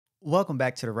Welcome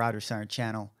back to the Router Sergeant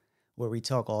channel, where we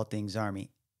talk all things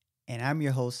Army. And I'm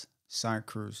your host, Sergeant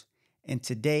Cruz. And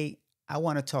today, I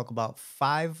want to talk about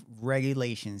 5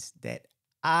 regulations that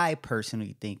I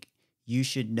personally think you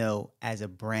should know as a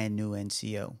brand new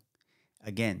NCO.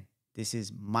 Again, this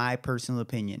is my personal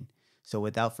opinion. So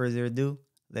without further ado,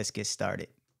 let's get started.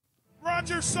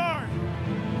 Roger, sir!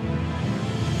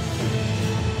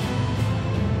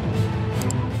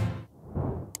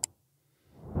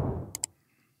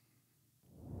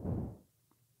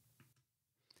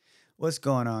 What's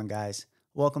going on, guys?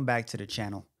 Welcome back to the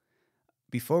channel.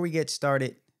 Before we get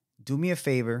started, do me a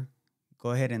favor,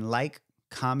 go ahead and like,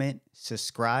 comment,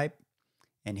 subscribe,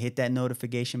 and hit that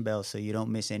notification bell so you don't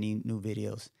miss any new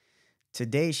videos.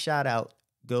 Today's shout out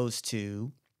goes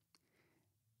to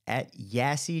at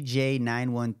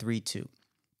YassiJ9132.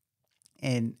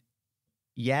 And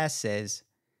Yass says,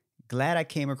 glad I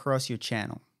came across your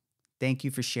channel. Thank you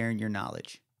for sharing your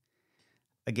knowledge.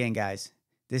 Again, guys,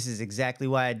 this is exactly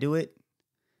why I do it.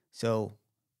 So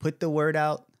put the word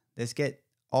out. Let's get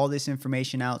all this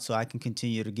information out so I can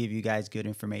continue to give you guys good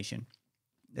information.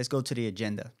 Let's go to the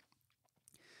agenda.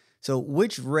 So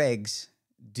which regs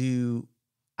do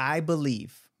I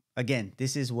believe? Again,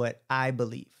 this is what I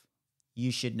believe you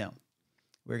should know.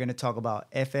 We're going to talk about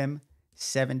FM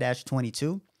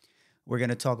 7-22. We're going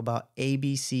to talk about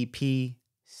ABCP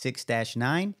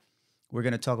 6-9. We're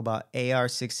going to talk about AR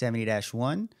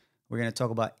 670-1. We're going to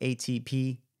talk about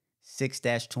ATP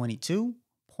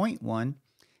 6-22.1.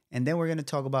 And then we're going to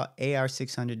talk about AR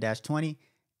 600-20.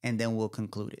 And then we'll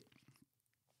conclude it.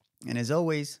 And as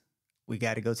always, we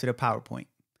got to go to the PowerPoint.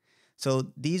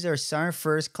 So these are Sergeant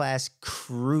First Class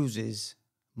Cruises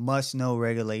must-know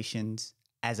regulations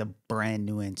as a brand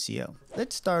new NCO.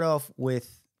 Let's start off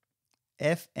with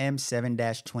FM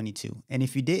 7-22. And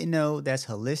if you didn't know, that's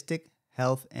Holistic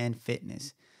Health and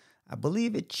Fitness. I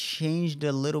believe it changed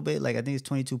a little bit. Like I think it's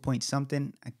 22 point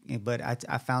something, but I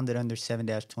found it under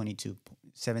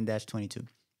 7-22.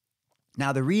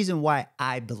 Now, the reason why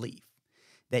I believe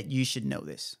that you should know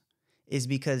this is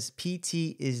because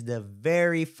PT is the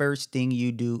very first thing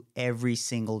you do every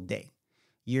single day.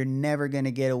 You're never going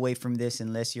to get away from this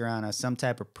unless you're on some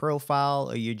type of profile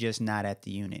or you're just not at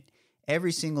the unit.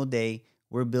 Every single day,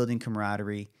 we're building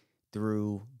camaraderie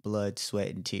through blood,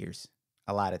 sweat, and tears.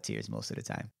 A lot of tears most of the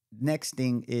time. Next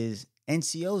thing is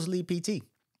NCOs lead PT.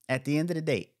 At the end of the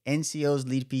day, NCOs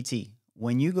lead PT.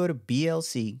 When you go to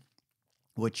BLC,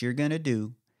 what you're going to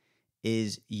do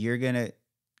is you're going to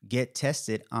get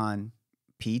tested on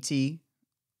PT,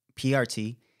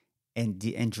 PRT, and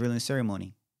drill and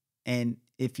ceremony. And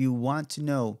if you want to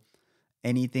know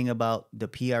anything about the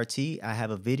PRT, I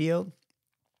have a video,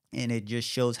 and it just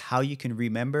shows how you can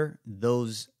remember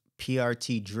those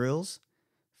PRT drills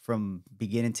from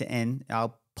beginning to end.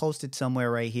 I'll post it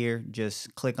somewhere right here.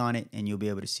 Just click on it and you'll be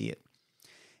able to see it.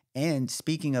 And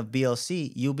speaking of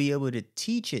BLC, you'll be able to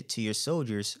teach it to your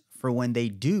soldiers for when they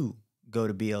do go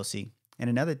to BLC. And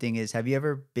another thing is, have you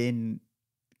ever been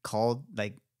called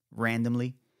like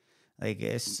randomly? Like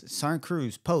Sergeant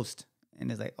Cruz post. And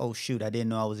it's like, oh shoot, I didn't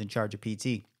know I was in charge of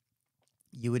PT.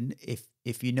 You would,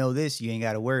 if you know this, you ain't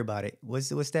got to worry about it. What's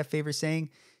that favorite saying?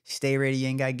 Stay ready, you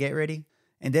ain't got to get ready.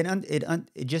 And then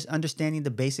just understanding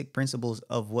the basic principles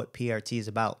of what PRT is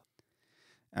about.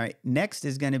 All right, next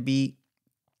is going to be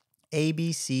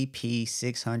ABCP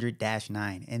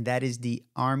 600-9, and that is the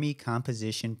Army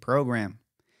Composition Program.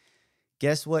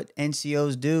 Guess what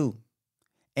NCOs do?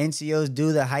 NCOs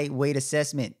do the height weight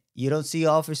assessment. You don't see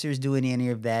officers doing any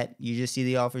of that. You just see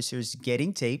the officers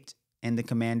getting taped and the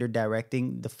commander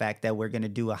directing the fact that we're going to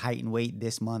do a height and weight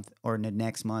this month or in the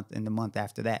next month and the month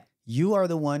after that. You are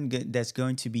the one that's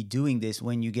going to be doing this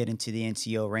when you get into the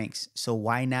NCO ranks. So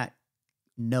why not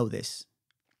know this?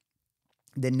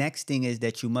 The next thing is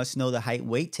that you must know the height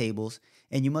weight tables,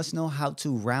 and you must know how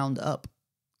to round up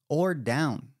or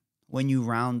down. When you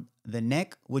round the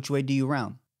neck, which way do you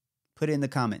round? Put it in the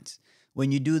comments.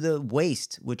 When you do the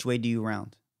waist, which way do you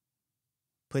round?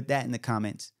 Put that in the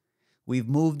comments. We've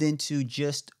moved into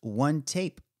just one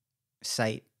tape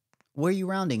site. Where are you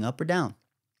rounding, up or down?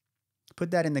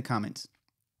 Put that in the comments.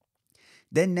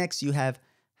 Then next you have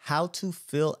how to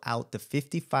fill out the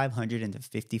 5500 and the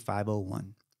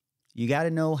 5501. You got to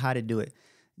know how to do it.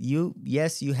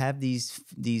 Yes, you have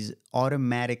these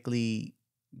automatically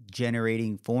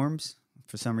generating forms.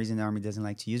 For some reason, the Army doesn't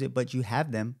like to use it, but you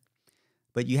have them.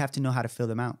 But you have to know how to fill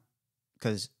them out,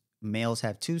 because males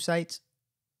have 2 sites,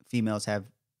 females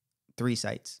have 3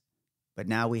 sites. But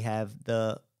now we have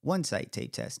the 1 site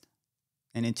tape test.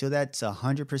 And until that's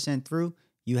 100% through,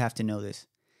 you have to know this.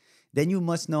 Then you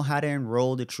must know how to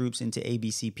enroll the troops into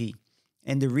ABCP.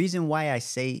 And the reason why I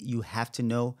say you have to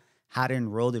know how to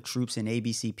enroll the troops in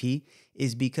ABCP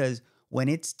is because when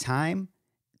it's time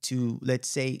to, let's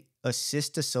say,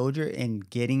 assist a soldier in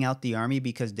getting out the Army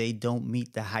because they don't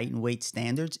meet the height and weight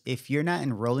standards, if you're not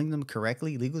enrolling them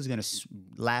correctly, legal is going to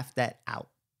laugh that out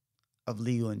of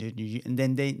legal. And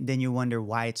then you wonder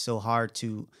why it's so hard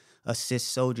to assist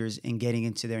soldiers in getting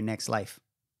into their next life,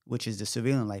 which is the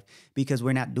civilian life, because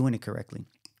we're not doing it correctly.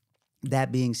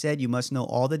 That being said, you must know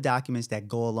all the documents that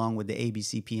go along with the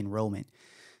ABCP enrollment.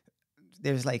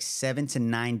 There's like 7 to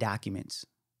 9 documents.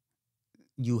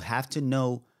 You have to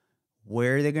know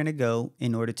where they're going to go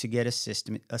in order to get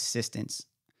assistance.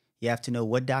 You have to know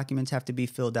what documents have to be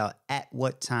filled out at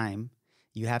what time.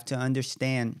 You have to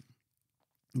understand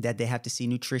that they have to see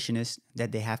nutritionists,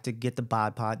 that they have to get the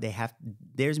bod pod.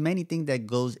 There's many things that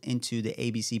goes into the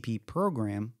ABCP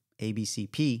program,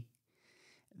 ABCP,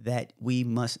 that we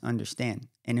must understand.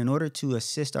 And in order to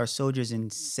assist our soldiers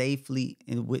in safely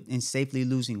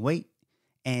losing weight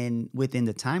and within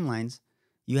the timelines,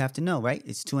 you have to know, right?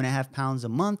 It's 2.5 pounds a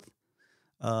month.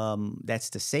 That's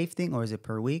the safe thing, or is it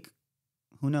per week?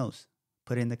 Who knows?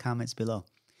 Put it in the comments below.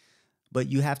 But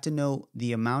you have to know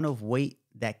the amount of weight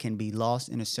that can be lost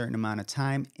in a certain amount of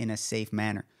time in a safe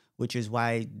manner, which is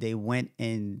why they went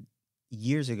in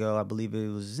years ago, I believe it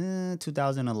was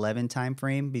 2011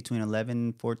 timeframe, between 11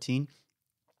 and 14,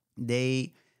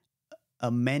 they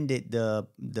amended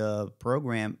the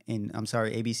program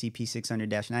ABCP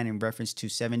 600-9 in reference to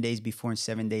 7 days before and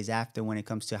 7 days after when it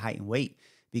comes to height and weight,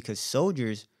 because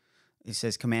soldiers, it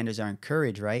says commanders are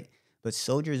encouraged, right? But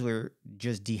soldiers were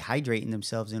just dehydrating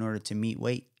themselves in order to meet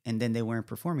weight, and then they weren't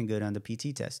performing good on the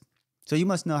PT test. So you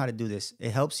must know how to do this.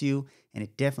 It helps you, and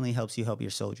it definitely helps you help your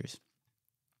soldiers.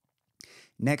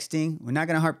 Next thing, we're not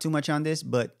going to harp too much on this,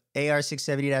 but AR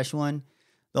 670-1,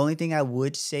 the only thing I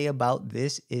would say about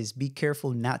this is be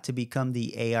careful not to become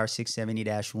the AR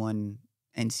 670-1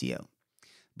 NCO.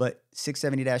 But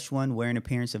 670-1, wearing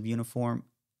appearance of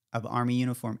Army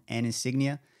uniform and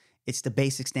insignia, it's the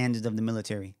basic standards of the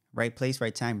military. Right place,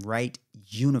 right time, right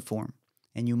uniform.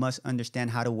 And you must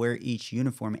understand how to wear each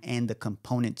uniform and the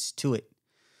components to it.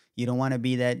 You don't want to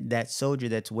be that soldier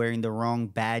that's wearing the wrong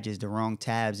badges, the wrong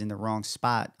tabs in the wrong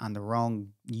spot on the wrong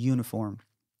uniform.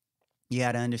 You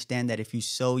got to understand that if you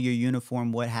sew your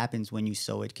uniform, what happens when you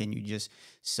sew it? Can you just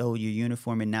sew your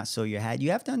uniform and not sew your hat?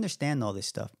 You have to understand all this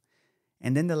stuff.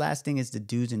 And then the last thing is the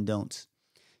do's and don'ts.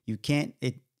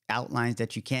 It outlines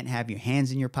that you can't have your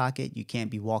hands in your pocket. You can't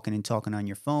be walking and talking on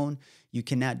your phone. You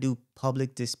cannot do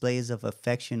public displays of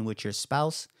affection with your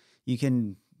spouse. You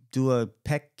can do a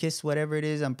peck, kiss, whatever it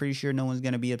is. I'm pretty sure no one's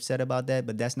going to be upset about that,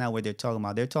 but that's not what they're talking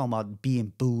about. They're talking about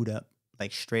being booed up,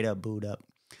 like straight up booed up.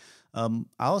 I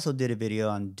also did a video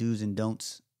on do's and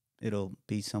don'ts. It'll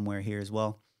be somewhere here as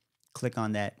well. Click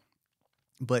on that.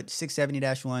 But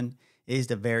 670-1 is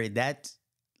that's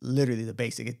literally the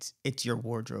basic. It's your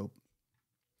wardrobe.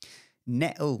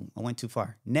 I went too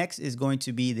far. Next is going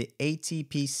to be the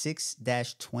ATP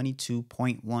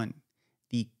 6-22.1,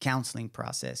 the counseling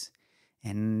process.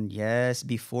 And yes,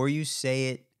 before you say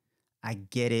it, I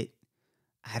get it.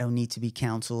 I don't need to be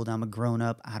counseled. I'm a grown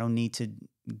up. I don't need to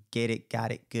get it,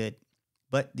 got it, good.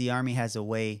 But the Army has a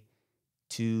way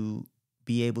to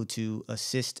be able to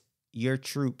assist your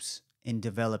troops in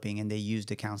developing, and they use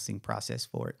the counseling process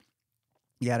for it.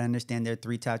 You got to understand there are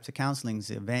 3 types of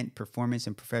counselings: event, performance,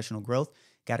 and professional growth.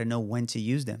 Got to know when to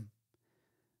use them.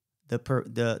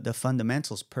 The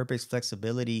fundamentals: purpose,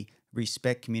 flexibility,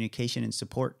 respect, communication, and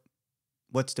support.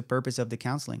 What's the purpose of the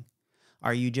counseling?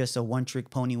 Are you just a one-trick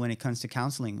pony when it comes to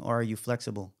counseling, or are you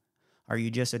flexible? Are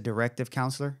you just a directive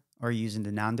counselor, or are you using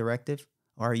the non-directive,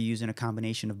 or are you using a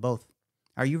combination of both?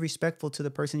 Are you respectful to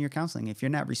the person you're counseling? If you're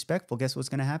not respectful, guess what's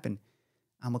going to happen?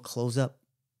 I'm going to close up,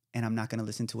 and I'm not going to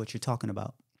listen to what you're talking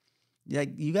about.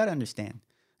 You got to understand,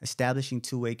 establishing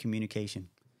two-way communication.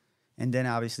 And then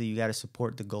obviously you got to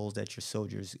support the goals that your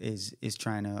soldiers is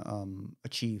trying to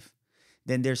achieve.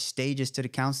 Then there's stages to the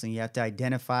counseling. You have to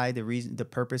identify the reason, the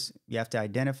purpose. You have to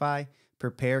identify,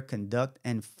 prepare, conduct,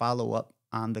 and follow up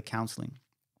on the counseling.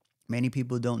 Many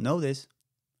people don't know this,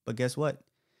 but guess what?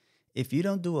 If you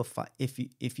don't do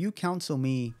if you counsel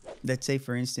me, let's say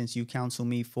for instance, you counsel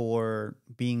me for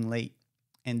being late,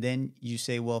 and then you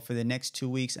say, well, for the next 2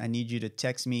 weeks, I need you to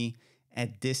text me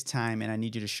at this time, and I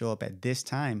need you to show up at this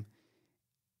time,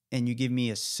 and you give me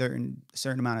a certain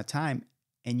amount of time,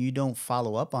 and you don't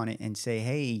follow up on it and say,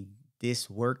 hey, this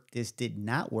worked, this did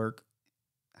not work,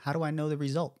 how do I know the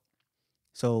result?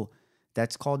 So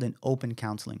that's called an open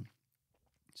counseling.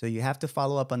 So you have to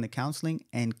follow up on the counseling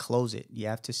and close it. You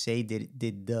have to say,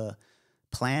 did the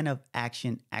plan of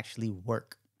action actually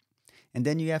work? And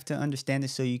then you have to understand it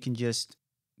so you can just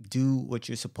do what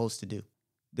you're supposed to do.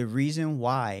 The reason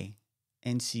why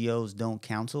NCOs don't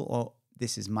counsel, or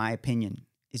this is my opinion,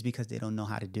 is because they don't know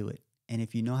how to do it. And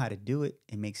if you know how to do it,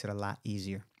 it makes it a lot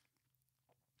easier.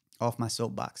 Off my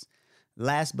soapbox.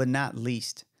 Last but not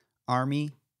least,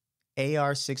 Army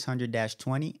AR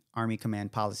 600-20 Army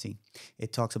Command Policy.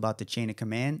 It talks about the chain of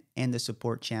command and the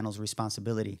support channel's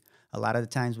responsibility. A lot of the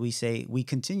times we say we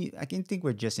continue. I can think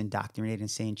we're just indoctrinated in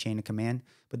saying chain of command,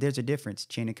 but there's a difference.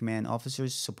 Chain of command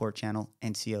officers, support channel,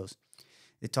 NCOs.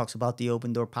 It talks about the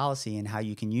open door policy and how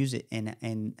you can use it,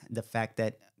 and the fact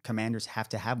that commanders have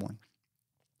to have one.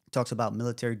 It talks about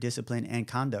military discipline and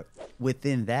conduct.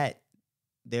 Within that,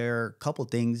 there are a couple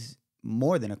things,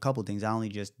 more than a couple things. I only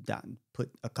just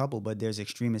put a couple, but there's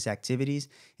extremist activities,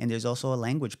 and there's also a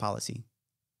language policy.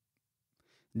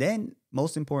 Then,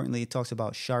 most importantly, it talks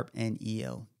about SHARP and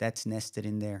EL. That's nested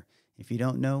in there. If you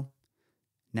don't know,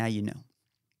 now you know.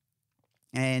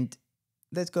 And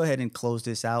let's go ahead and close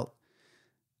this out.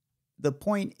 The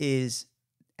point is,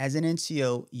 as an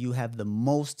NCO, you have the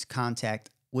most contact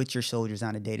with your soldiers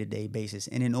on a day-to-day basis.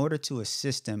 And in order to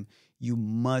assist them, you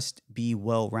must be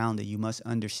well-rounded. You must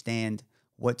understand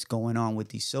what's going on with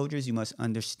these soldiers. You must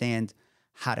understand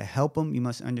how to help them. You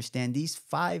must understand these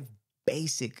 5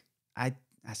 basic, I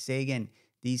say again,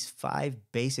 these 5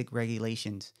 basic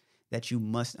regulations that you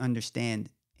must understand,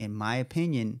 in my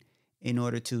opinion, in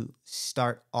order to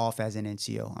start off as an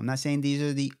NCO. I'm not saying these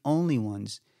are the only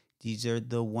ones. These are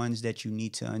the ones that you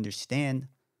need to understand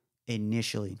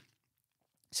initially.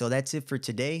 So that's it for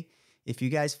today. If you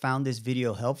guys found this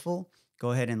video helpful,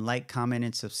 go ahead and like, comment,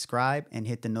 and subscribe, and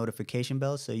hit the notification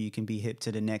bell so you can be hip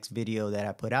to the next video that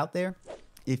I put out there.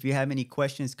 If you have any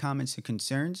questions, comments, or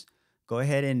concerns, go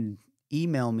ahead and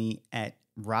email me at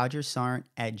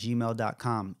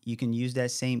rogersarn@gmail.com. You can use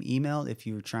that same email if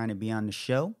you're trying to be on the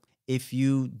show. If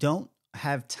you don't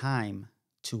have time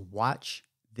to watch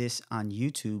this on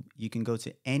YouTube, you can go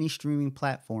to any streaming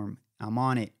platform. I'm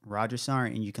on it, Roger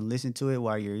Sarn, and you can listen to it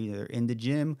while you're either in the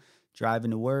gym,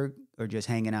 driving to work, or just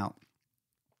hanging out.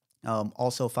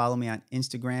 Also, follow me on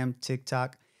Instagram,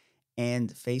 TikTok,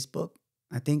 and Facebook.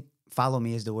 I think follow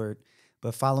me is the word,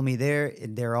 but follow me there.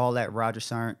 They're all at Roger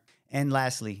Sarn. And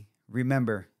lastly,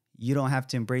 remember, you don't have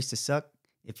to embrace the suck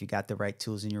if you got the right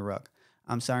tools in your ruck.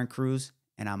 I'm Sarn Cruz,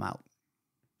 and I'm out.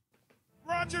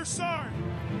 Roger Sarn.